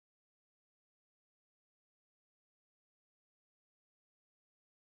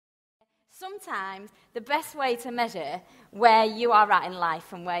sometimes the best way to measure where you are at in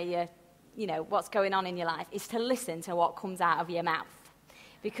life and where what's going on in your life is to listen to what comes out of your mouth.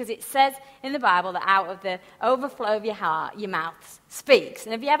 Because it says in the Bible that out of the overflow of your heart, your mouth speaks.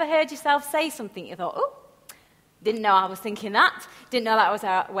 And have you ever heard yourself say something you thought, oh, didn't know I was thinking that, didn't know that was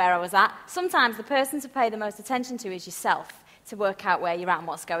where I was at? Sometimes the person to pay the most attention to is yourself, to work out where you're at and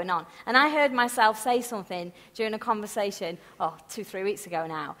what's going on. And I heard myself say something during a conversation, 2-3 weeks ago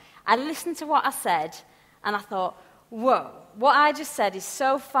now. I listened to what I said, and I thought, whoa, what I just said is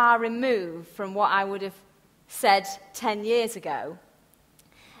so far removed from what I would have said 10 years ago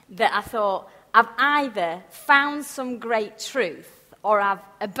that I thought, I've either found some great truth or I've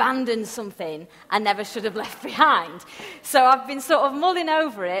abandoned something I never should have left behind. So I've been sort of mulling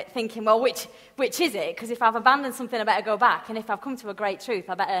over it, thinking, well, which is it? Because if I've abandoned something, I better go back. And if I've come to a great truth,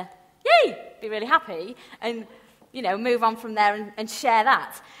 I better, be really happy and, move on from there and share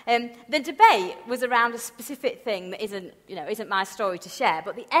that. The debate was around a specific thing that isn't my story to share,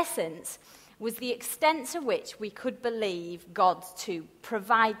 but the essence was the extent to which we could believe God to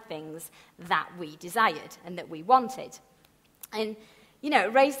provide things that we desired and that we wanted. And,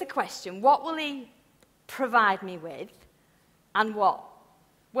 it raised the question, what will he provide me with and what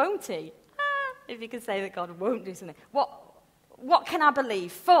won't he? If you could say that God won't do something. What can I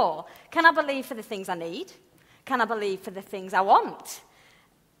believe for? Can I believe for the things I need? Can I believe for the things I want?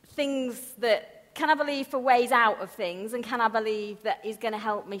 Can I believe for ways out of things? And can I believe that he's going to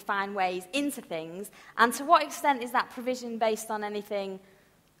help me find ways into things? And to what extent is that provision based on anything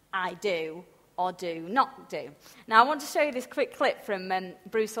I do or do not do? Now, I want to show you this quick clip from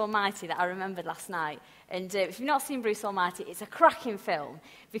Bruce Almighty that I remembered last night. And if you've not seen Bruce Almighty, it's a cracking film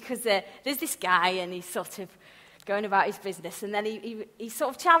because there's this guy and he's sort of going about his business, and then he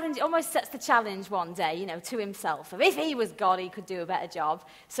sort of almost sets the challenge one day, to himself, of if he was God, he could do a better job.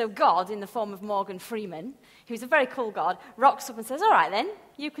 So God, in the form of Morgan Freeman, who's a very cool God, rocks up and says, all right then,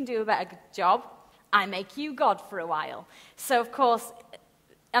 you can do a better job. I make you God for a while. So, of course,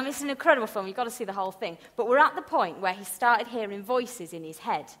 it's an incredible film, you've got to see the whole thing, but we're at the point where he started hearing voices in his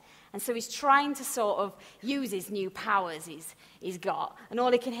head. And so he's trying to sort of use his new powers he's got. And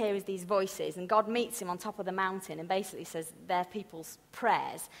all he can hear is these voices. And God meets him on top of the mountain and basically says, they're people's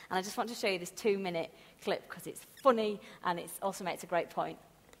prayers. And I just want to show you this 2-minute clip because it's funny and it also makes a great point.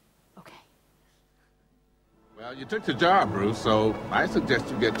 Okay. Well, you took the job, Bruce, so I suggest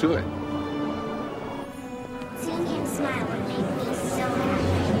you get to it. Seeing him smile would make me so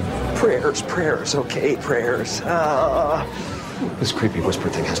happy. Prayers, okay, prayers. This creepy whisper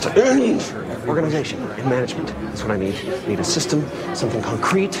thing has to end. Organization and management. That's what I need. I need a system, something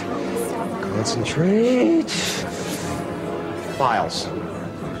concrete. Concentrate. Files.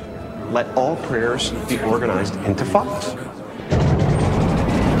 Let all prayers be organized into files.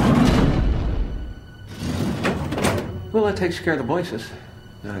 Well, that takes care of the voices.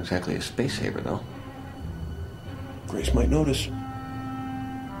 Not exactly a space saver, though. Grace might notice.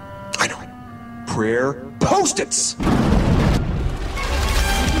 I know it. Prayer Post-its!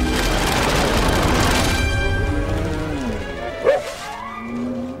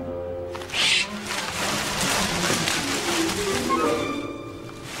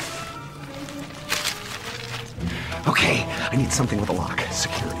 Okay, I need something with a lock.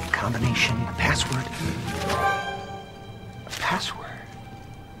 Security, combination, a password. A password?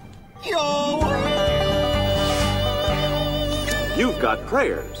 Yo! You've got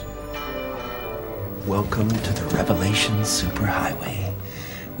prayers. Welcome to the Revelation Superhighway.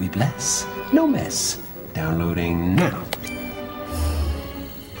 We bless, no mess. Downloading now.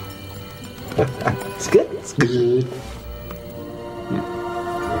 It's good. It's good.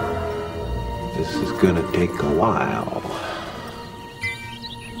 This is gonna take a while.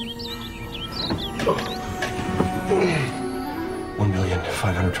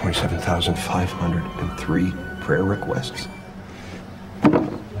 $1,527,503 prayer requests.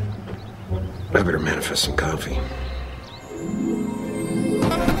 I better manifest some coffee.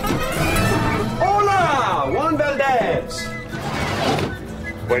 Hola, Juan Valdez.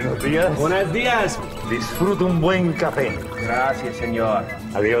 Buenos días. Buenos días. Disfruta un buen café. Gracias, señor.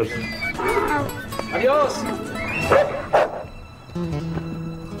 Adiós. Adiós.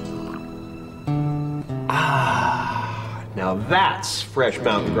 Now that's fresh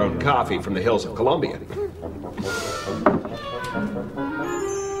mountain-grown coffee from the hills of Colombia.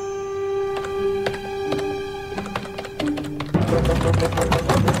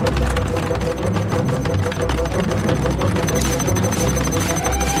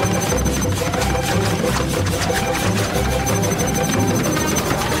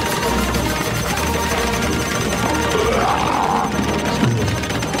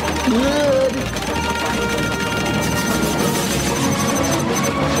 Yeah.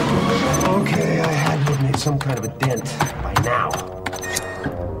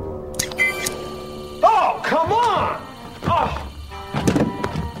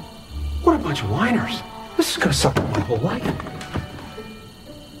 one-liners. This is going to suck up my whole life. You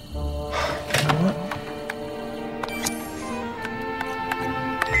know what?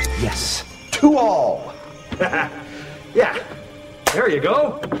 Yes. To all. Yeah. There you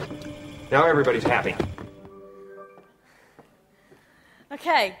go. Now everybody's happy.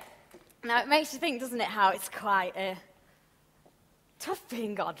 Okay. Now, it makes you think, doesn't it, how it's quite tough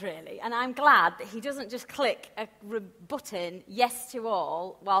being God, really. And I'm glad that he doesn't just click a button, yes to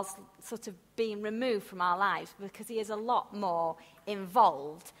all, whilst sort of being removed from our lives, because he is a lot more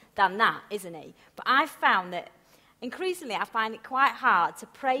involved than that, isn't he? But I've found that increasingly I find it quite hard to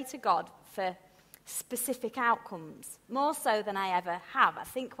pray to God for specific outcomes, more so than I ever have. I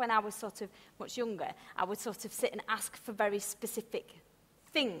think when I was sort of much younger, I would sort of sit and ask for very specific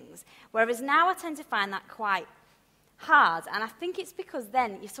things, whereas now I tend to find that quite hard, and I think it's because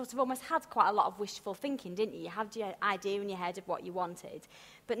then you sort of almost had quite a lot of wishful thinking, didn't you? You had your idea in your head of what you wanted,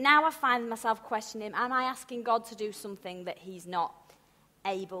 but now I find myself questioning, am I asking God to do something that he's not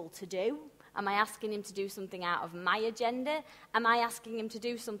able to do? Am I asking him to do something out of my agenda? Am I asking him to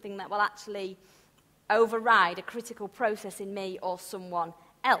do something that will actually override a critical process in me or someone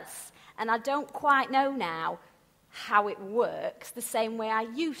else? And I don't quite know now how it works the same way I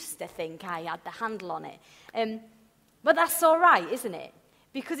used to think I had the handle on it. But that's all right, isn't it?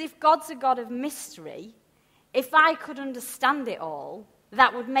 Because if God's a God of mystery, if I could understand it all,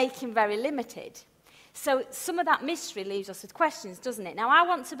 that would make him very limited. So some of that mystery leaves us with questions, doesn't it? Now, I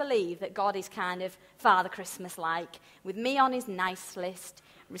want to believe that God is kind of Father Christmas-like, with me on his nice list,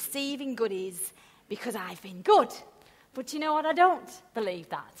 receiving goodies because I've been good. But you know what? I don't believe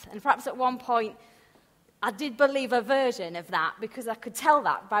that. And perhaps at one point, I did believe a version of that because I could tell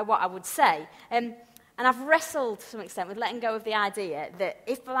that by what I would say. And I've wrestled to some extent with letting go of the idea that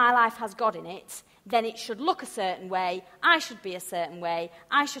if my life has God in it, then it should look a certain way, I should be a certain way,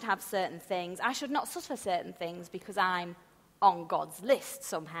 I should have certain things, I should not suffer certain things because I'm on God's list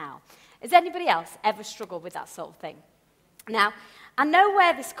somehow. Has anybody else ever struggled with that sort of thing? Now, I know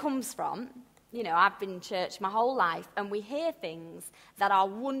where this comes from. You know, I've been in church my whole life, and we hear things that are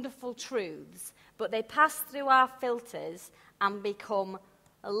wonderful truths, but they pass through our filters and become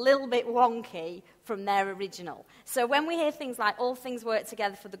a little bit wonky from their original. So when we hear things like, all things work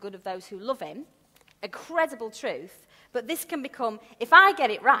together for the good of those who love him, a credible truth, but this can become, if I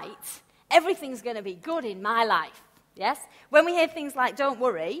get it right, everything's going to be good in my life. Yes? When we hear things like, don't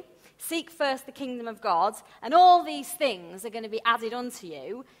worry, seek first the kingdom of God, and all these things are going to be added unto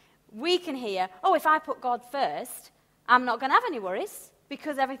you, we can hear, oh, if I put God first, I'm not going to have any worries,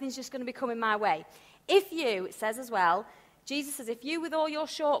 because everything's just going to be coming my way. If you, it says as well, Jesus says, if you with all your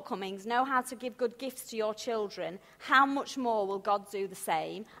shortcomings know how to give good gifts to your children, how much more will God do the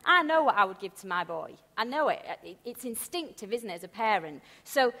same? I know what I would give to my boy. I know it. It's instinctive, isn't it, as a parent?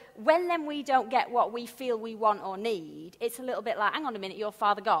 So when then we don't get what we feel we want or need, it's a little bit like, hang on a minute, you're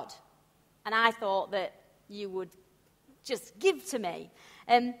Father God. And I thought that you would just give to me.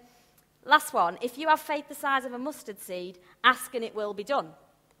 Last one, if you have faith the size of a mustard seed, ask and it will be done.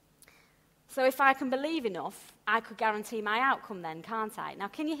 So if I can believe enough, I could guarantee my outcome then, can't I? Now,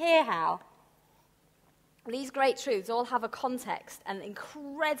 can you hear how these great truths all have a context and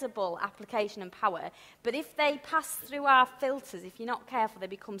incredible application and power, but if they pass through our filters, if you're not careful, they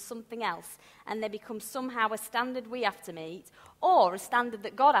become something else, and they become somehow a standard we have to meet, or a standard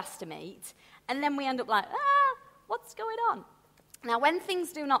that God has to meet, and then we end up like, what's going on? Now, when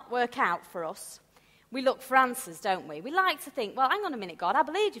things do not work out for us, we look for answers, don't we? We like to think, well, hang on a minute, God, I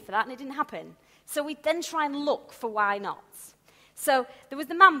believed you for that and it didn't happen. So we then try and look for why not. So there was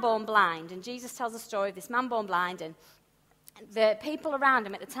the man born blind, and Jesus tells the story of this man born blind, and the people around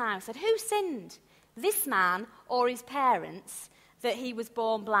him at the time said, who sinned, this man or his parents, that he was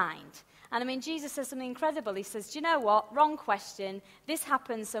born blind? And I mean, Jesus says something incredible. He says, do you know what? Wrong question. This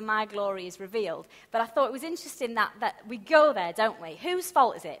happens so my glory is revealed. But I thought it was interesting that we go there, don't we? Whose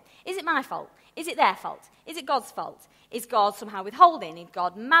fault is it? Is it my fault? Is it their fault? Is it God's fault? Is God somehow withholding? Is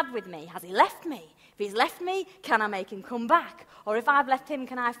God mad with me? Has he left me? If he's left me, can I make him come back? Or if I've left him,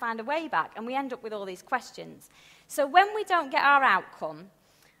 can I find a way back? And we end up with all these questions. So when we don't get our outcome,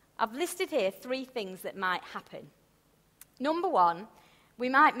 I've listed here 3 things that might happen. Number 1, we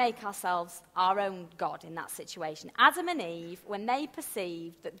might make ourselves our own God in that situation. Adam and Eve, when they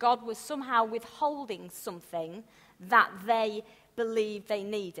perceived that God was somehow withholding something that they believed they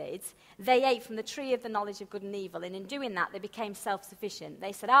needed, they ate from the tree of the knowledge of good and evil, and in doing that, they became self-sufficient.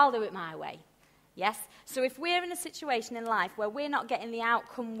 They said, I'll do it my way. Yes? So if we're in a situation in life where we're not getting the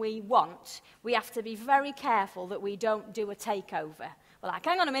outcome we want, we have to be very careful that we don't do a takeover. We're like,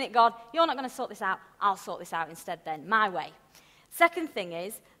 hang on a minute, God, you're not going to sort this out. I'll sort this out instead then, my way. Second thing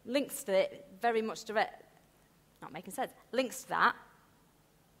is, links to it, very much not making sense, links to that.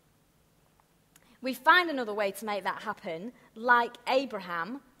 We find another way to make that happen, like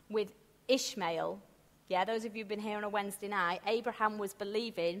Abraham with Ishmael. Yeah, those of you who've been here on a Wednesday night, Abraham was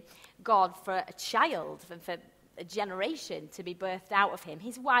believing God for a child, for a generation to be birthed out of him.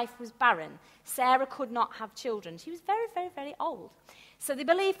 His wife was barren. Sarah could not have children. She was very, very, very old. So they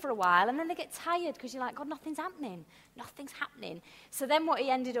believe for a while, and then they get tired because you're like, God, nothing's happening. Nothing's happening. So then what he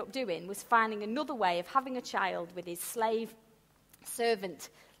ended up doing was finding another way of having a child with his slave servant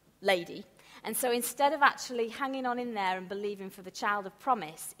lady. And so instead of actually hanging on in there and believing for the child of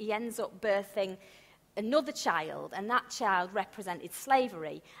promise, he ends up birthing another child, and that child represented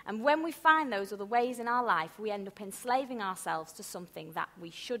slavery. And when we find those other ways in our life, we end up enslaving ourselves to something that we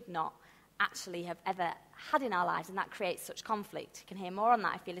should not actually have ever had in our lives, and that creates such conflict. You can hear more on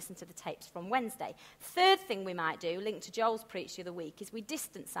that if you listen to the tapes from Wednesday. Third thing we might do, linked to Joel's preach the other week, is we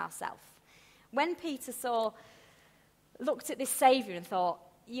distance ourselves. When Peter looked at this Saviour and thought,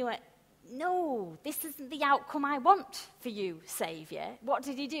 no, this isn't the outcome I want for you, Saviour. What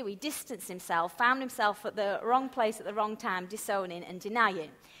did he do? He distanced himself, found himself at the wrong place at the wrong time, disowning and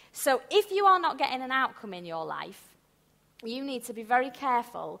denying. So if you are not getting an outcome in your life, you need to be very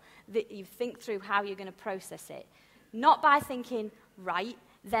careful that you think through how you're going to process it. Not by thinking, right,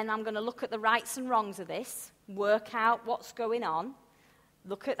 then I'm going to look at the rights and wrongs of this, work out what's going on,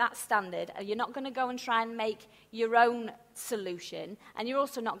 look at that standard. You're not going to go and try and make your own solution, and you're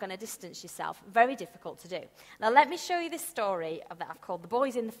also not going to distance yourself. Very difficult to do. Now, let me show you this story that I've called The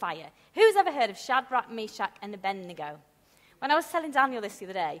Boys in the Fire. Who's ever heard of Shadrach, Meshach, and Abednego? When I was telling Daniel this the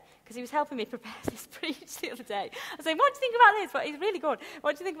other day, because he was helping me prepare this preach the other day, I was saying, what do you think about this? Well, he's really good.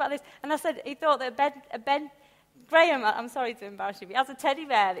 What do you think about this? And I said, he thought that Graham, I'm sorry to embarrass you, but he has a teddy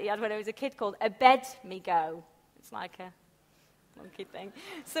bear that he had when he was a kid called Abednego. It's like a monkey thing.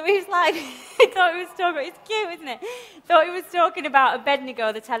 So he was like, he thought he was talking, it's cute, isn't it? Thought he was talking about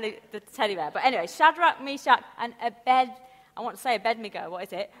Abednego, the teddy bear. But anyway, Shadrach, Meshach, and I want to say Abednego, what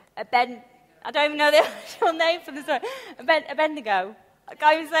is it? I don't even know the actual name for the story. Abednego. I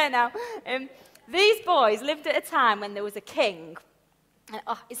can't even say it now. These boys lived at a time when there was a king.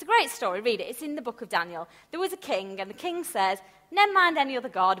 It's a great story, read it. It's in the book of Daniel. There was a king, and the king says, never mind any other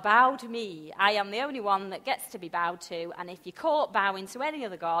god, bow to me. I am the only one that gets to be bowed to, and if you're caught bowing to any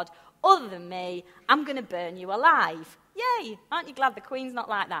other god other than me, I'm going to burn you alive. Yay! Aren't you glad the queen's not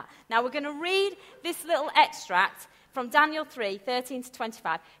like that? Now we're going to read this little extract from Daniel 3, 13 to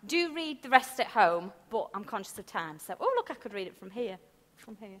 25. Do read the rest at home, but I'm conscious of time. So, look, I could read it from here.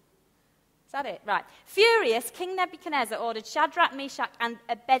 From here. Is that it? Right. Furious, King Nebuchadnezzar ordered Shadrach, Meshach, and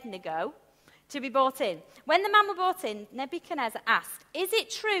Abednego to be brought in. When the man were brought in, Nebuchadnezzar asked, is it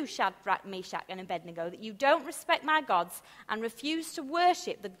true, Shadrach, Meshach, and Abednego, that you don't respect my gods and refuse to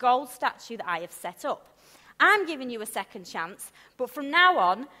worship the gold statue that I have set up? I'm giving you a second chance, but from now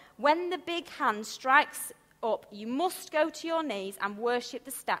on, when the big hand strikes up, you must go to your knees and worship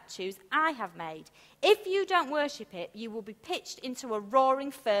the statues I have made. If you don't worship it, you will be pitched into a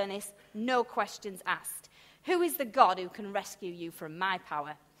roaring furnace, no questions asked. Who is the God who can rescue you from my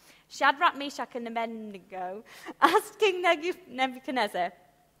power? Shadrach, Meshach, and Abednego answered King Nebuchadnezzar,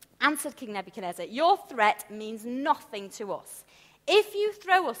 your threat means nothing to us. If you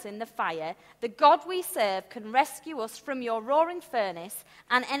throw us in the fire, the God we serve can rescue us from your roaring furnace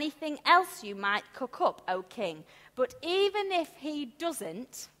and anything else you might cook up, O king. But even if he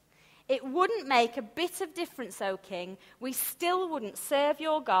doesn't, it wouldn't make a bit of difference, O king. We still wouldn't serve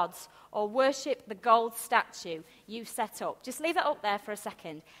your gods or worship the gold statue you set up. Just leave that up there for a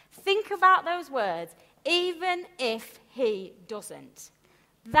second. Think about those words, even if he doesn't.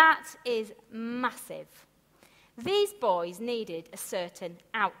 That is massive. These boys needed a certain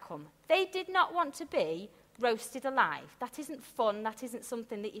outcome. They did not want to be roasted alive. That isn't fun. That isn't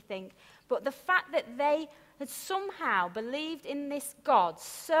something that you think. But the fact that they had somehow believed in this God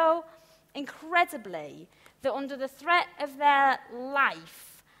so incredibly that under the threat of their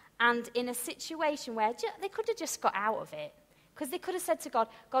life and in a situation where they could have just got out of it. Because they could have said to God,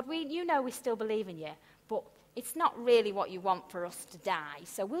 we still believe in you, but it's not really what you want for us to die.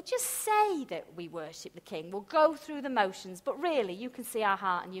 So we'll just say that we worship the king. We'll go through the motions, but really you can see our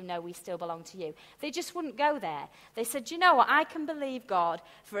heart and you know we still belong to you. They just wouldn't go there. They said, you know what, I can believe God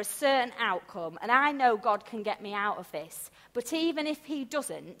for a certain outcome, and I know God can get me out of this. But even if he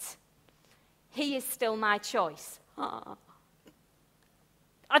doesn't, he is still my choice. I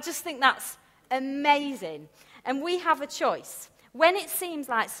just think that's amazing. And we have a choice. When it seems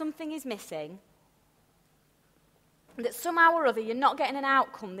like something is missing, that somehow or other you're not getting an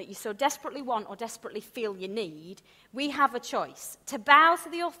outcome that you so desperately want or desperately feel you need, we have a choice to bow to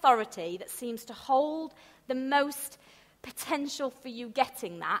the authority that seems to hold the most potential for you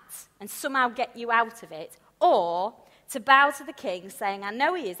getting that and somehow get you out of it, or to bow to the King saying, I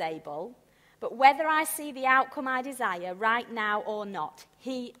know he is able, but whether I see the outcome I desire right now or not,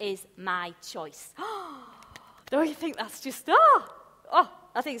 he is my choice. Don't you think that's just,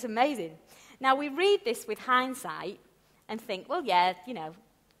 I think it's amazing. Now, we read this with hindsight and think, well, yeah,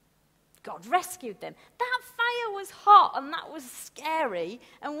 God rescued them. That fire was hot and that was scary.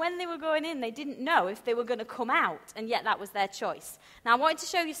 And when they were going in, they didn't know if they were going to come out. And yet that was their choice. Now, I wanted to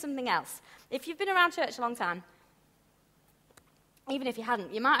show you something else. If you've been around church a long time, even if you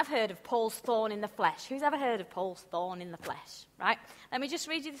hadn't, you might have heard of Paul's thorn in the flesh. Who's ever heard of Paul's thorn in the flesh? Right? Let me just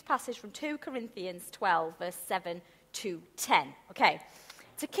read you this passage from 2 Corinthians 12, verse 7 to 10. Okay.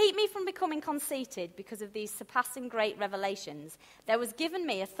 To keep me from becoming conceited because of these surpassing great revelations, there was given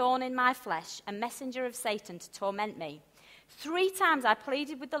me a thorn in my flesh, a messenger of Satan to torment me. 3 times I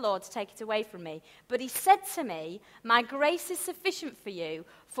pleaded with the Lord to take it away from me, but he said to me, my grace is sufficient for you,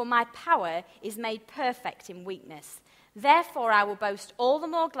 for my power is made perfect in weakness. Therefore I will boast all the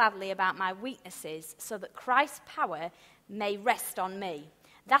more gladly about my weaknesses, so that Christ's power may rest on me.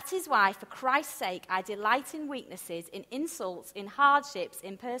 That is why, for Christ's sake, I delight in weaknesses, in insults, in hardships,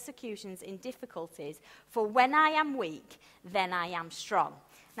 in persecutions, in difficulties. For when I am weak, then I am strong.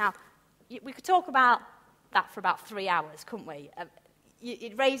 Now, we could talk about that for about 3 hours, couldn't we?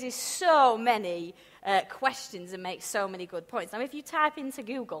 It raises so many questions and makes so many good points. Now, if you type into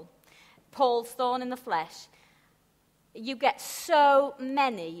Google, Paul's thorn in the flesh, you get so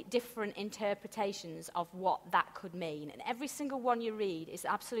many different interpretations of what that could mean. And every single one you read is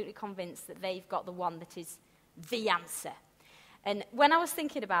absolutely convinced that they've got the one that is the answer. And when I was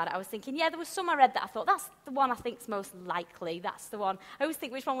thinking about it, I was thinking, yeah, there was some I read that I thought, that's the one I think's most likely. That's the one. I always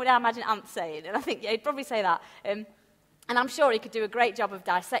think, which one would I imagine Ant saying? And I think, yeah, he'd probably say that. And I'm sure he could do a great job of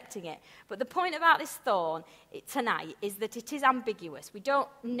dissecting it. But the point about this thorn tonight is that it is ambiguous. We don't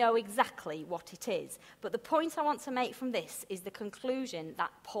know exactly what it is. But the point I want to make from this is the conclusion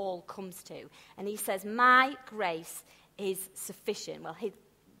that Paul comes to. And he says, my grace is sufficient. Well,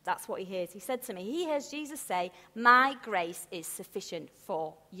 that's what he hears. He said to me, he hears Jesus say, my grace is sufficient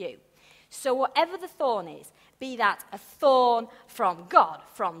for you. So whatever the thorn is, be that a thorn from God,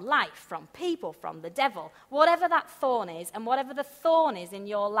 from life, from people, from the devil, whatever that thorn is and whatever the thorn is in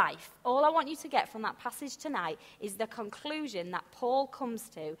your life, all I want you to get from that passage tonight is the conclusion that Paul comes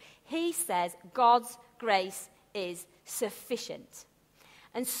to. He says God's grace is sufficient.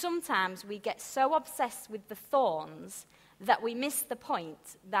 And sometimes we get so obsessed with the thorns that we miss the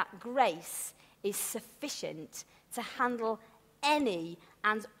point that grace is sufficient to handle any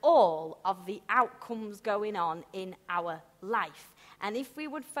and all of the outcomes going on in our life. And if we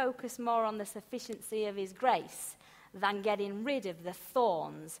would focus more on the sufficiency of his grace than getting rid of the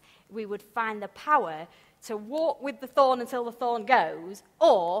thorns, we would find the power to walk with the thorn until the thorn goes,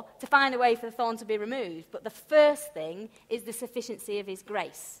 or to find a way for the thorn to be removed. But the first thing is the sufficiency of his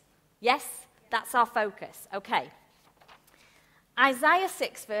grace. Yes? That's our focus. Okay. Isaiah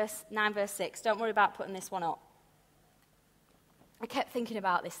 6, verse 9, verse 6. Don't worry about putting this one up. I kept thinking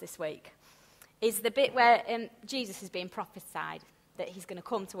about this week, is the bit where Jesus is being prophesied that he's going to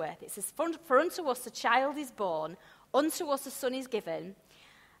come to earth. It says, for unto us a child is born, unto us a son is given,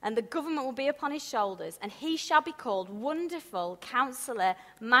 and the government will be upon his shoulders, and he shall be called Wonderful, Counselor,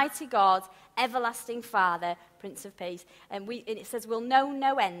 Mighty God, Everlasting Father, Prince of Peace. And it says, we'll know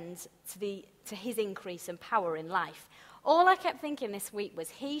no end to his increase and power in life. All I kept thinking this week was,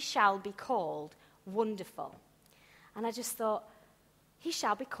 he shall be called Wonderful. And I just thought, he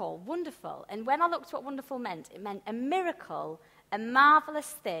shall be called Wonderful. And when I looked what wonderful meant, it meant a miracle, a marvelous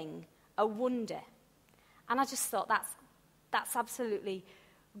thing, a wonder. And I just thought, that's absolutely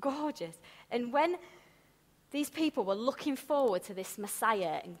gorgeous. And when these people were looking forward to this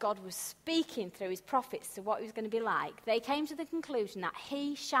Messiah and God was speaking through his prophets to what he was going to be like, they came to the conclusion that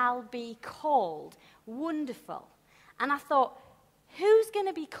he shall be called Wonderful. And I thought, who's going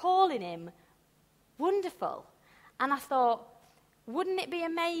to be calling him Wonderful? And I thought, wouldn't it be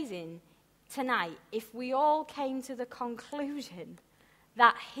amazing tonight if we all came to the conclusion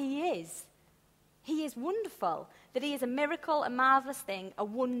that he is wonderful, that he is a miracle, a marvelous thing, a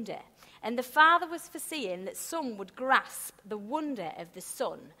wonder. And the Father was foreseeing that some would grasp the wonder of the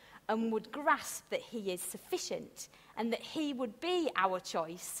Son and would grasp that he is sufficient and that he would be our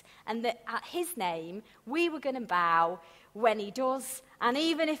choice, and that at his name we were going to bow when he does, and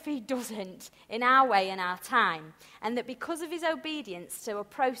even if he doesn't, in our way and our time. And that because of his obedience to a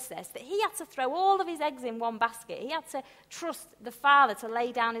process, that he had to throw all of his eggs in one basket. He had to trust the Father to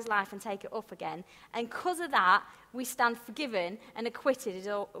lay down his life and take it up again. And because of that, we stand forgiven and acquitted, as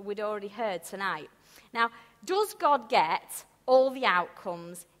we'd already heard tonight. Now, does God get all the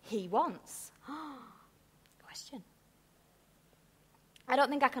outcomes he wants? Question. I don't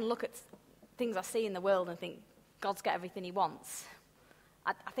think I can look at things I see in the world and think, God's got everything he wants.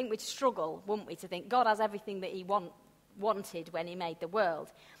 I think we'd struggle, wouldn't we, to think God has everything that he wanted when he made the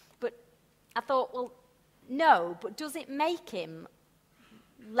world. But I thought, well, no, but does it make him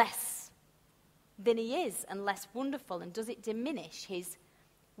less than he is and less wonderful? And does it diminish his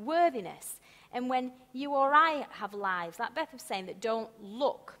worthiness? And when you or I have lives, like Beth was saying, that don't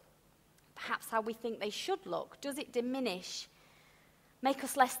look perhaps how we think they should look, does it diminish, make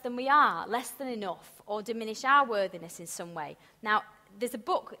us less than we are, less than enough, or diminish our worthiness in some way? Now, there's a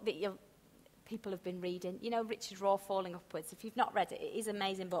book that people have been reading, Richard Rohr, Falling Upwards. If you've not read it, it is an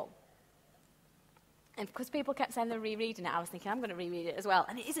amazing book. And because people kept saying they're rereading it, I was thinking, I'm going to reread it as well.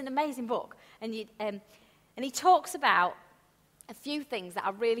 And it is an amazing book. And he talks about a few things that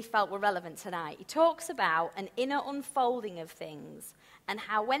I really felt were relevant tonight. He talks about an inner unfolding of things, and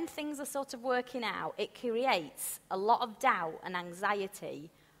how when things are sort of working out, it creates a lot of doubt and anxiety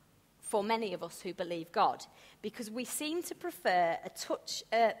for many of us who believe God, because we seem to prefer a touch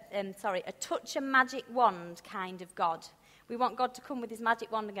a magic wand kind of God. We want God to come with his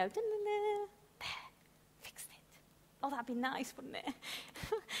magic wand and go, there, fixed it. Oh, that'd be nice, wouldn't it?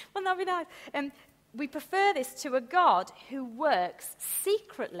 Wouldn't that be nice? We prefer this to a God who works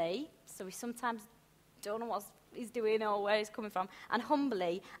secretly, so we sometimes don't know what he's doing or where he's coming from, and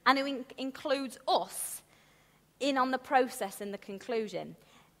humbly, and who includes us in on the process and the conclusion.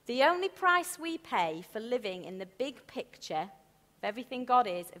 The only price we pay for living in the big picture of everything God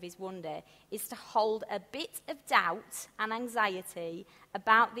is, of his wonder, is to hold a bit of doubt and anxiety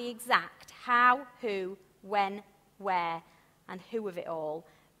about the exact how, who, when, where, and who of it all,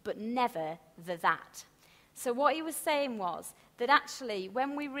 but never the that. So what he was saying was that actually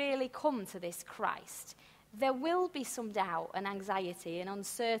when we really come to this Christ, there will be some doubt and anxiety and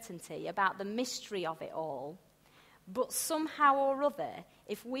uncertainty about the mystery of it all, but somehow or other,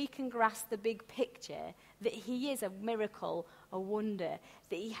 if we can grasp the big picture, that he is a miracle, a wonder,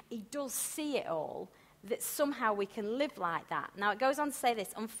 that he does see it all, that somehow we can live like that. Now, it goes on to say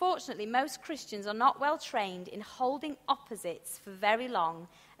this: unfortunately, most Christians are not well trained in holding opposites for very long,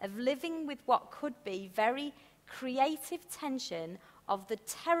 of living with what could be very creative tension of the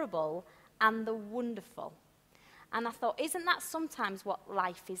terrible and the wonderful. And I thought, isn't that sometimes what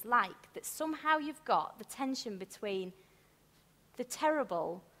life is like? That somehow you've got the tension between the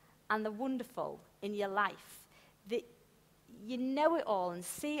terrible and the wonderful in your life. That you know it all and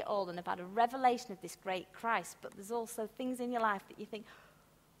see it all and have had a revelation of this great Christ, but there's also things in your life that you think,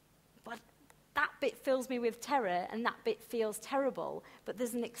 but that bit fills me with terror and that bit feels terrible. But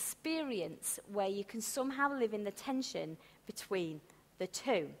there's an experience where you can somehow live in the tension between the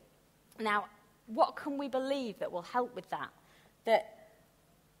two. Now, what can we believe that will help with that? That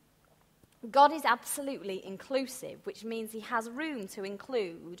God is absolutely inclusive, which means he has room to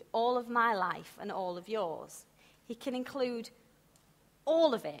include all of my life and all of yours. He can include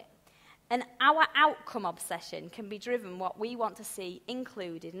all of it. And our outcome obsession can be driven what we want to see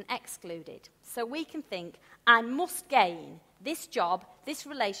included and excluded. So we can think, I must gain this job, this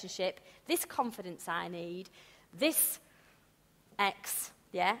relationship, this confidence I need, this X,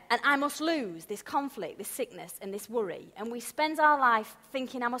 yeah? And I must lose this conflict, this sickness, and this worry. And we spend our life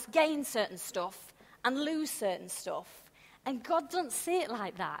thinking I must gain certain stuff and lose certain stuff. And God doesn't see it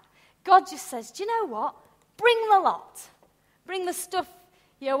like that. God just says, do you know what? Bring the lot. Bring the stuff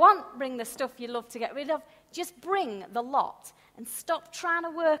you want, bring the stuff you love to get rid of. Just bring the lot and stop trying to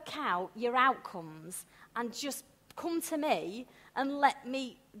work out your outcomes and just come to me and let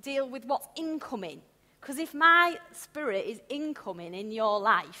me deal with what's incoming. Because if my spirit is incoming in your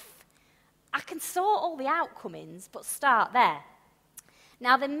life, I can sort all the outcomings, but start there.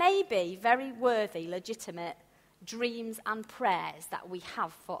 Now, there may be very worthy, legitimate dreams and prayers that we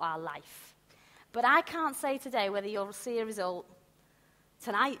have for our life. But I can't say today whether you'll see a result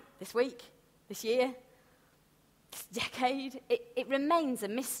tonight, this week, this year, this decade. It remains a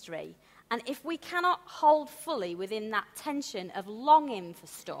mystery. And if we cannot hold fully within that tension of longing for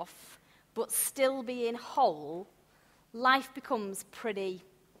stuff, but still being whole, life becomes pretty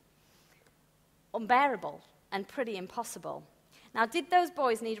unbearable and pretty impossible. Now, did those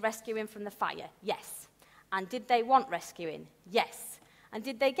boys need rescuing from the fire? Yes. And did they want rescuing? Yes. And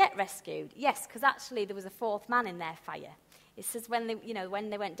did they get rescued? Yes, because actually there was a fourth man in their fire. It says when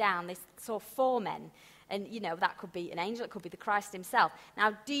they went down, they saw 4 men. And, that could be an angel, it could be the Christ himself.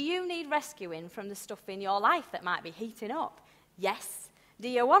 Now, do you need rescuing from the stuff in your life that might be heating up? Yes. Do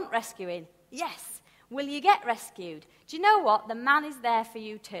you want rescuing? Yes. Will you get rescued? Do you know what? The man is there for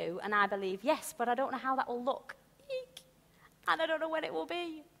you too, and I believe yes, but I don't know how that will look. Eek. And I don't know when it will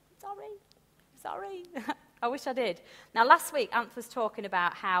be. Sorry. I wish I did. Now, last week, Ant was talking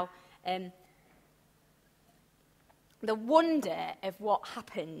about how the wonder of what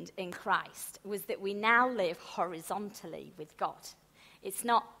happened in Christ was that we now live horizontally with God. It's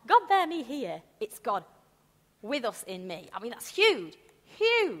not God there, me here. It's God with us in me. I mean, that's huge,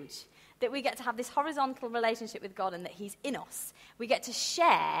 that we get to have this horizontal relationship with God and that he's in us. We get to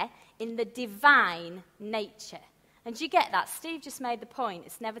share in the divine nature. And do you get that? Steve just made the point,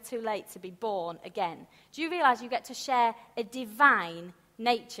 it's never too late to be born again. Do you realise you get to share a divine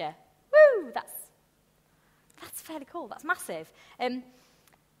nature? Woo! That's fairly cool. That's massive. I've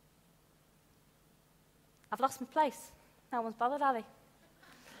lost my place. No one's bothered, are they?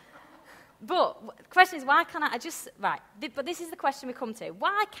 But the question is, why can't I just... Right, but this is the question we come to.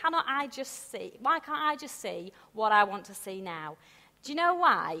 Why can't I just see what I want to see now? Do you know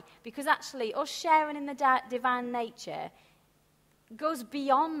why? Because actually, us sharing in the divine nature goes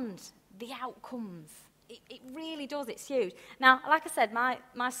beyond the outcomes. It really does. It's huge. Now, like I said, my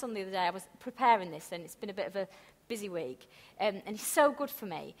son the other day, I was preparing this, and it's been a bit of a busy week, and he's so good for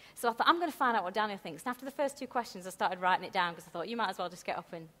me. So I thought, I'm going to find out what Daniel thinks. And after the first 2 questions, I started writing it down because I thought, you might as well just get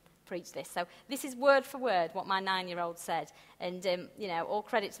up and preach this. So this is word for word what my 9-year-old said. And, all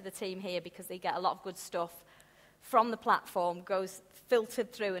credit to the team here because they get a lot of good stuff from the platform, goes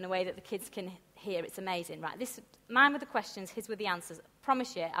filtered through in a way that the kids can hear. It's amazing. Right, mine were the questions, his were the answers.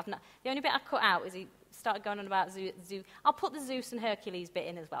 Promise you, the only bit I cut out is he started going on about Zeus. I'll put the Zeus and Hercules bit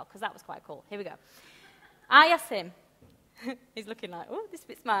in as well, because that was quite cool. Here we go. I asked him, he's looking like, oh, this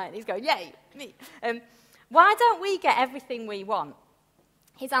bit's mine. He's going, yay, me. Why don't we get everything we want?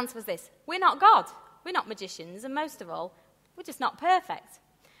 His answer was this: we're not God. We're not magicians, and most of all, we're just not perfect.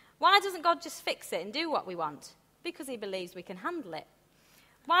 Why doesn't God just fix it and do what we want? Because he believes we can handle it.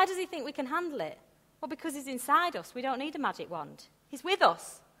 Why does he think we can handle it? Well, because he's inside us. We don't need a magic wand. He's with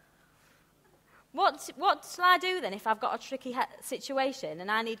us. What shall I do then if I've got a tricky situation and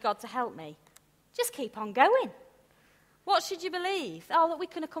I need God to help me? Just keep on going. What should you believe? Oh, that we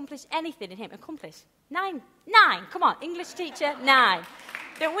can accomplish anything in him. Accomplish. 9. Come on, English teacher, 9.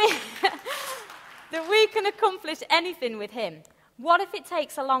 That we can accomplish anything with him. What if it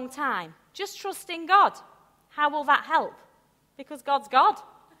takes a long time? Just trust in God. How will that help? Because God's God.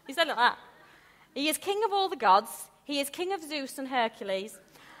 He said it like that. He is king of all the gods. He is king of Zeus and Hercules.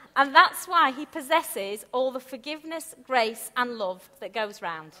 And that's why he possesses all the forgiveness, grace, and love that goes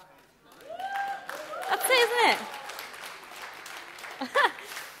round. That's it, isn't it?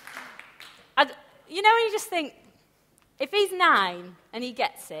 You just think, if he's 9 and he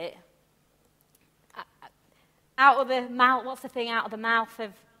gets it, out of the mouth, what's the thing out of the mouth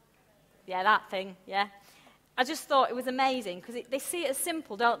of, that thing, I just thought it was amazing, because they see it as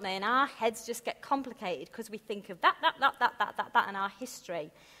simple, don't they? And our heads just get complicated because we think of that, and our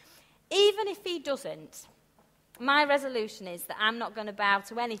history. Even if he doesn't, my resolution is that I'm not going to bow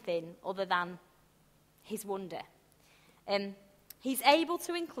to anything other than his wonder. He's able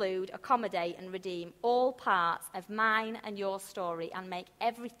to include, accommodate, and redeem all parts of mine and your story and make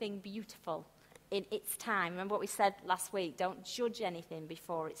everything beautiful in its time. Remember what we said last week? Don't judge anything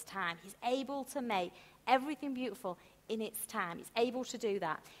before its time. He's able to make everything beautiful in its time. He's able to do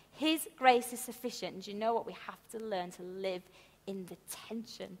that. His grace is sufficient. And do you know what? We have to learn to live in the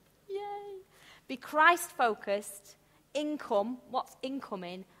tension. Yay! Be Christ-focused. Income, what's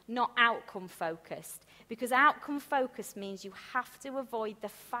incoming, not outcome-focused. Because outcome-focused means you have to avoid the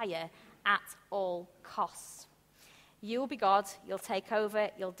fire at all costs. You'll be God, you'll take over,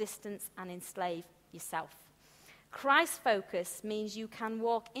 you'll distance and enslave yourself. Christ-focused means you can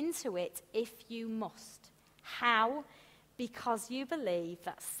walk into it if you must. How? Because you believe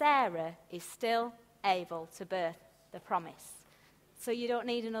that Sarah is still able to birth the promise. So you don't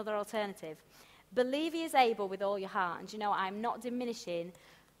need another alternative. Believe he is able with all your heart. And you know, I'm not diminishing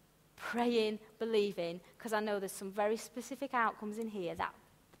praying, believing, because I know there's some very specific outcomes in here that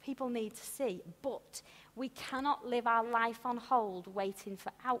people need to see. But we cannot live our life on hold waiting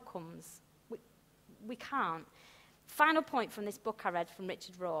for outcomes. We can't. Final point from this book I read from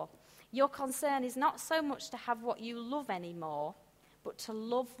Richard Rohr. Your concern is not so much to have what you love anymore, but to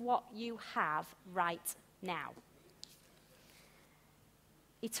love what you have right now.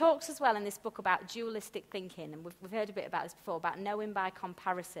 He talks as well in this book about dualistic thinking, and we've heard a bit about this before, about knowing by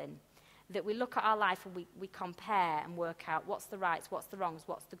comparison, that we look at our life and we compare and work out what's the rights, what's the wrongs,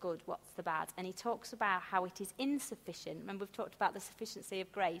 what's the good, what's the bad. And he talks about how it is insufficient. Remember, we've talked about the sufficiency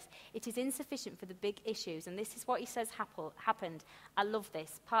of grace. It is insufficient for the big issues, and this is what he says happened. I love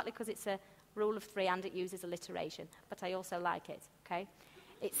this, partly because it's a rule of three and it uses alliteration, but I also like it, okay?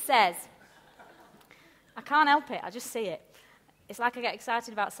 It says, I can't help it, I just see it. It's like I get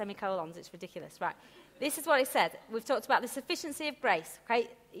excited about semicolons, it's ridiculous, right? This is what it says. We've talked about the sufficiency of grace, okay?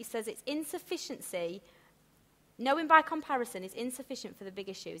 He says it's insufficiency, knowing by comparison is insufficient for the big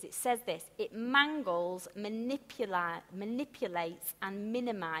issues. It says this, it mangles, manipulates, and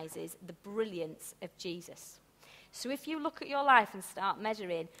minimizes the brilliance of Jesus. So if you look at your life and start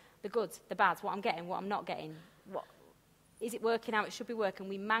measuring the goods, the bads, what I'm getting, what I'm not getting, what is it working out, it should be working,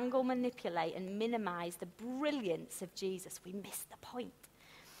 we mangle, manipulate, and minimize the brilliance of Jesus. We miss the point.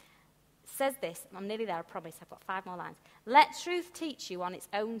 Says this, I'm nearly there, I promise, I've got 5 more lines. Let truth teach you on its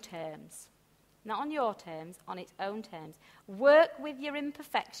own terms, not on your terms, on its own terms. Work with your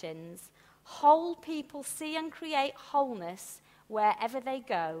imperfections, whole people see and create wholeness wherever they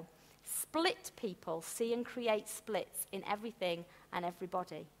go. Split people see and create splits in everything and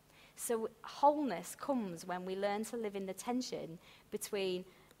everybody. So wholeness comes when we learn to live in the tension between,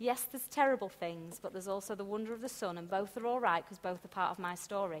 yes, there's terrible things, but there's also the wonder of the sun, and both are all right because both are part of my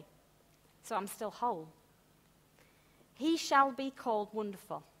story. So I'm still whole. He shall be called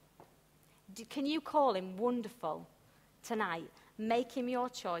wonderful. Can you call him wonderful tonight? Make him your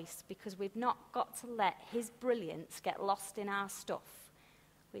choice, because we've not got to let his brilliance get lost in our stuff.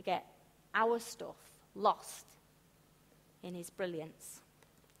 We get our stuff lost in his brilliance.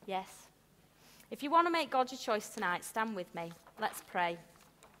 Yes? If you want to make God your choice tonight, stand with me. Let's pray.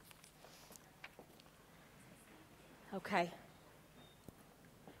 Okay.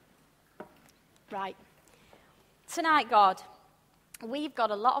 Right. Tonight, God, we've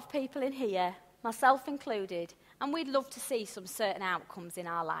got a lot of people in here, myself included, and we'd love to see some certain outcomes in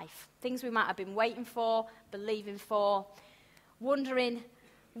our life. Things we might have been waiting for, believing for, wondering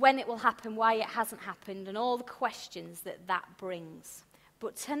when it will happen, why it hasn't happened, and all the questions that that brings.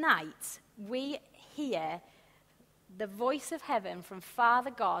 But tonight, we hear the voice of heaven from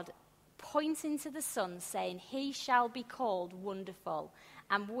Father God pointing to the Son, saying, he shall be called wonderful.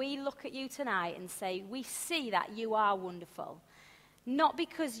 And we look at you tonight and say, we see that you are wonderful. Not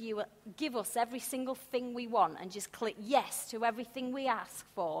because you give us every single thing we want and just click yes to everything we ask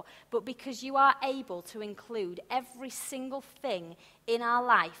for, but because you are able to include every single thing in our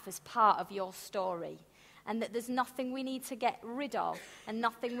life as part of your story. And that there's nothing we need to get rid of and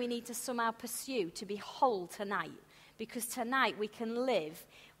nothing we need to somehow pursue to be whole tonight. Because tonight we can live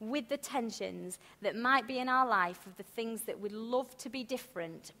with the tensions that might be in our life of the things that we'd love to be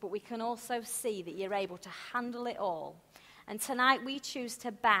different, but we can also see that you're able to handle it all. And tonight we choose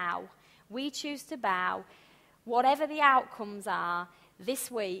to bow. We choose to bow, whatever the outcomes are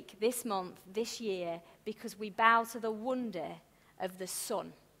this week, this month, this year, because we bow to the wonder of the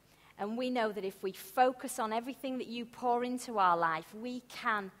Son. And we know that if we focus on everything that you pour into our life, we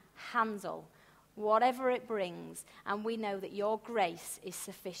can handle whatever it brings, and we know that your grace is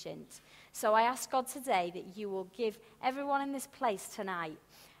sufficient. So I ask God today that you will give everyone in this place tonight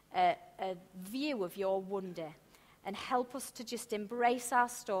a view of your wonder, and help us to just embrace our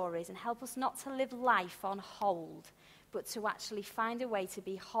stories, and help us not to live life on hold, but to actually find a way to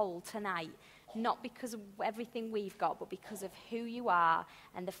be whole tonight. Not because of everything we've got, but because of who you are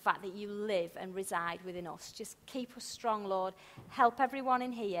and the fact that you live and reside within us. Just keep us strong, Lord. Help everyone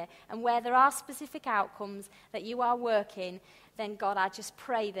in here. And where there are specific outcomes that you are working, then, God, I just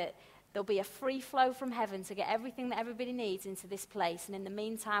pray that there'll be a free flow from heaven to get everything that everybody needs into this place. And in the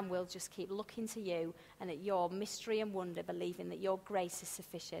meantime, we'll just keep looking to you and at your mystery and wonder, believing that your grace is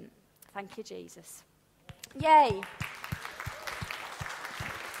sufficient. Thank you, Jesus. Yay.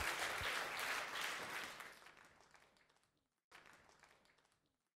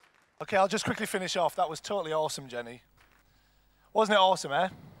 Okay, I'll just quickly finish off. That was totally awesome, Jenny. Wasn't it awesome, eh?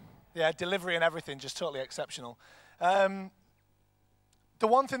 Yeah, delivery and everything, just totally exceptional. The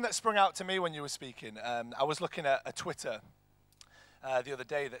one thing that sprung out to me when you were speaking, I was looking at a Twitter the other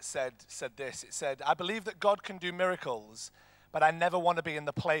day that said this. It said, I believe that God can do miracles, but I never want to be in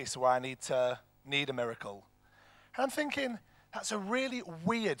the place where I need a miracle. And I'm thinking, that's a really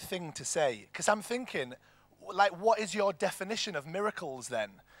weird thing to say, because I'm thinking, like, what is your definition of miracles then?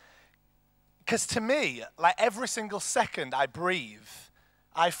 Because to me, like every single second I breathe,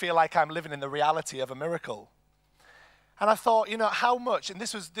 I feel like I'm living in the reality of a miracle. And I thought, how much, and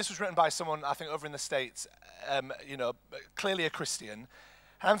this was written by someone, I think, over in the States, clearly a Christian.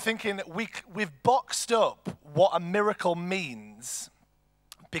 And I'm thinking we've boxed up what a miracle means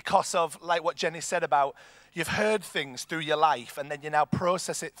because of, like what Jenny said about, you've heard things through your life and then you now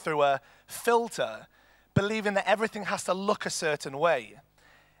process it through a filter, believing that everything has to look a certain way.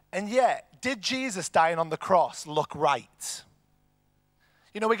 And yet, did Jesus dying on the cross look right?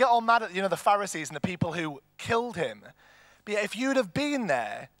 You know, we get all mad at, the Pharisees and the people who killed him. But yet, if you'd have been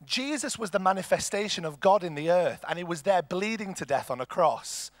there, Jesus was the manifestation of God in the earth, and he was there bleeding to death on a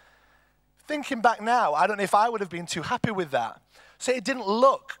cross. Thinking back now, I don't know if I would have been too happy with that. So it didn't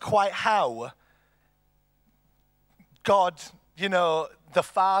look quite how God, the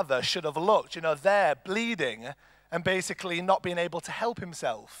Father should have looked, there bleeding and basically not being able to help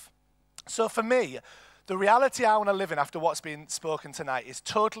himself. So for me, the reality I want to live in after what's been spoken tonight is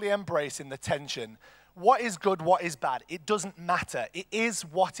totally embracing the tension. What is good, what is bad? It doesn't matter. It is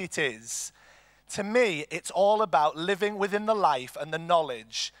what it is. To me, it's all about living within the life and the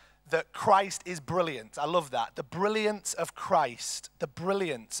knowledge that Christ is brilliant. I love that. The brilliance of Christ. The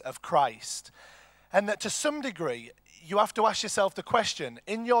brilliance of Christ. And that to some degree, you have to ask yourself the question,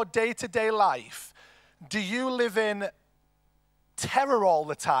 in your day-to-day life, do you live in terror all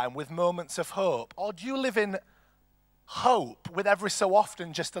the time with moments of hope? Or do you live in hope with every so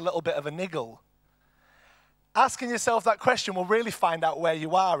often just a little bit of a niggle? Asking yourself that question will really find out where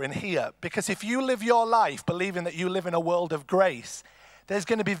you are in here. Because if you live your life believing that you live in a world of grace, there's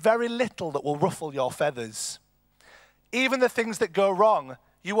going to be very little that will ruffle your feathers. Even the things that go wrong,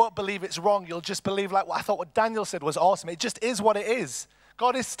 you won't believe it's wrong. You'll just believe, like, I thought what Daniel said was awesome. It just is what it is.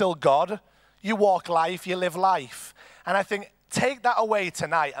 God is still God. You walk life, you live life. And I think take that away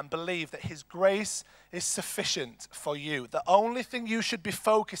tonight and believe that his grace is sufficient for you. The only thing you should be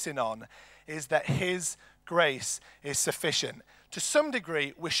focusing on is that his grace is sufficient. To some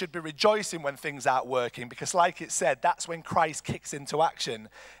degree, we should be rejoicing when things aren't working because, like it said, that's when Christ kicks into action.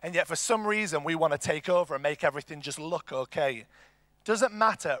 And yet, for some reason, we want to take over and make everything just look okay. Doesn't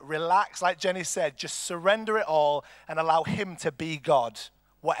matter. Relax, like Jenny said. Just surrender it all and allow him to be God,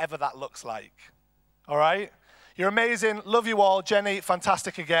 whatever that looks like. All right? You're amazing. Love you all. Jenny,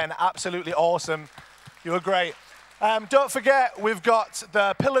 fantastic again. Absolutely awesome. You were great. Don't forget, we've got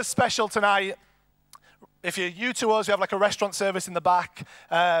the Pillars special tonight. If you're new to us, we have like a restaurant service in the back.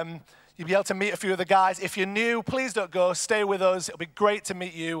 You'll be able to meet a few of the guys. If you're new, please don't go. Stay with us. It'll be great to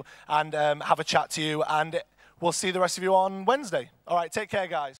meet you and have a chat to you. And we'll see the rest of you on Wednesday. All right, take care,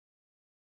 guys.